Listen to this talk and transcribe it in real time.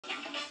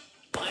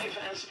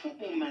As a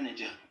football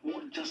manager,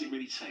 what does it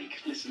really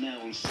take? Listen now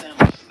on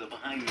Sam's the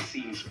Behind the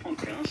Scenes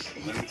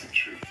podcast, Moments of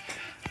Truth.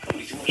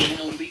 Probably to watch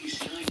now on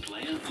BBC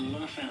iPlayer and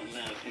laugh out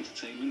loud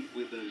entertainment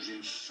with those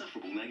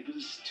insufferable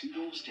neighbours 2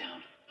 doors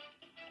down.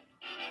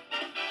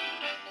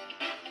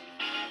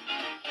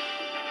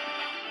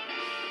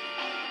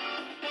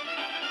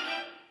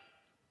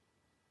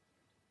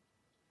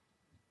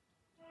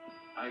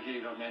 I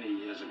gave up many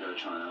years ago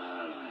trying to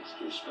analyse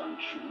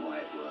dysfunction, why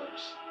it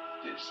works.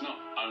 It's not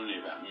only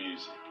about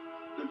music.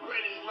 The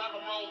greatest rock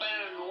and roll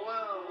band in the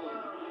world.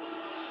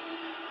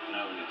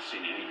 No one had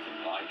seen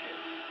anything like it.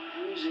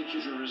 Music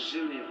is a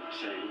resilient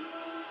thing.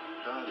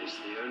 God is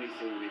the only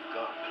thing we've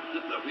got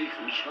that we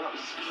can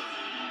trust.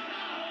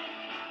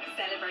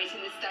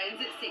 Celebrating the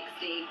Stones at 60.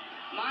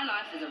 My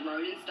life as a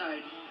Rolling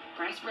Stone.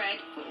 Press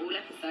red for all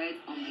episodes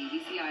on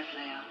BBC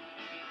iPlayer.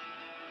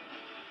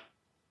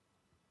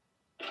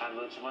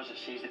 Ambulance was it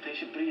sees the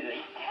patient breathing.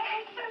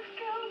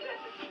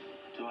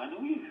 Do I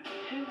know you?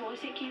 Who was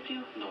it,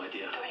 Gabriel? No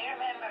idea. Do you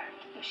remember?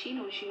 Well, she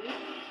knows you.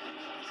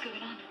 What's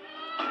going on?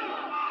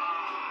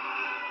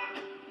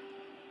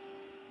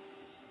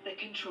 The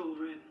Control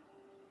Room.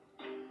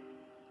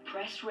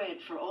 Press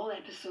red for all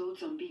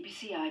episodes on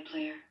BBC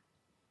iPlayer.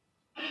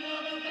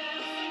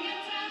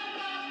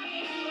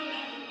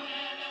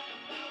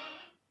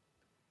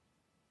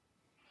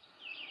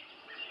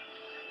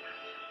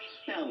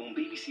 Now on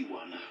BBC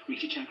One,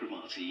 Reeta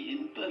Chakrabarti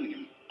in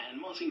Birmingham and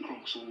Martine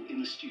Croxwell in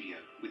the studio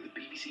with the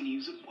BBC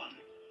News at 1.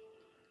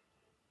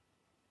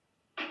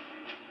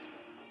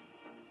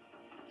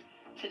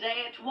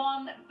 Today at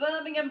 1,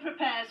 Birmingham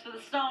prepares for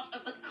the start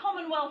of the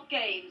Commonwealth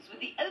Games, with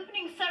the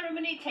opening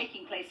ceremony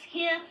taking place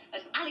here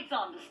at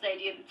Alexander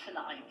Stadium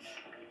tonight.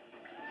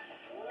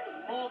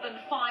 More than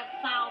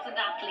 5,000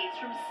 athletes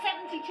from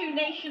 72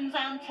 nations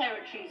and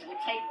territories will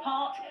take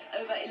part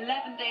over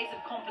 11 days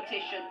of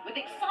competition, with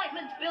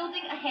excitement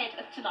building ahead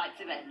of tonight's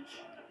event.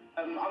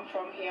 I'm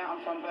from here,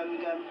 I'm from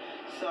Birmingham,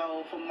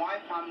 so for my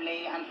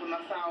family and for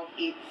myself,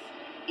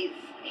 it's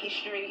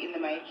history in the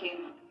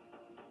making.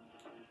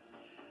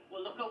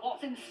 We'll look at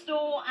what's in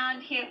store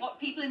and hear what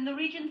people in the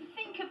region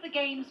think of the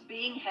games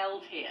being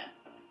held here.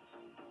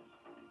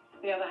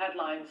 The other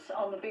headlines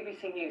on the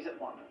BBC News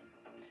at 1.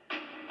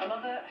 A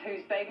mother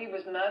whose baby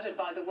was murdered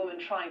by the woman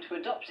trying to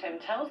adopt him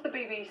tells the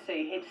BBC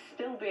he'd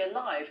still be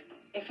alive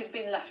if he'd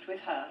been left with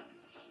her.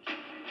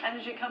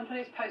 Energy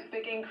companies post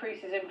big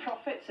increases in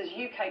profits as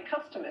UK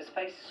customers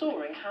face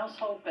soaring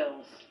household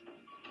bills.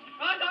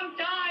 Right on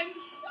time!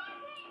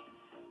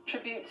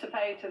 Tributes are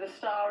paid to the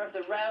star of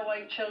the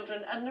Railway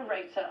Children and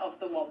narrator of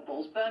The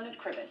Wombles, Bernard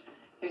Cribbin,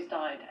 who's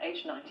died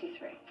aged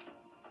 93.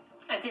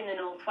 And in the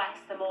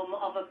northwest, the mum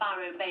of a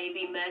Barrow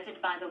baby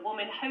murdered by the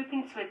woman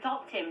hoping to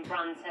adopt him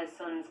brands her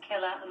son's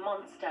killer a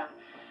monster.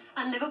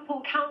 And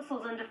Liverpool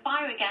Council's under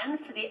fire again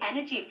for the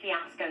energy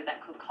fiasco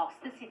that could cost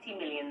the city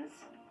millions.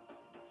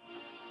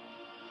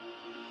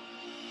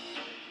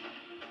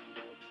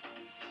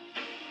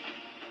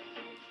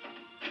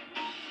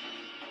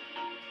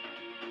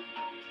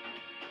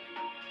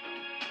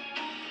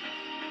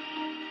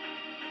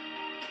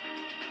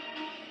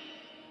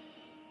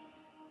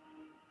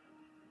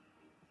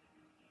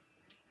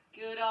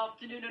 Good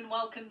afternoon and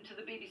welcome to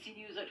the BBC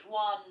News at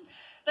 1.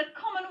 The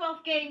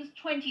Commonwealth Games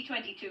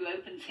 2022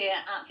 opens here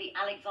at the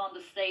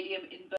Alexander Stadium in Birmingham.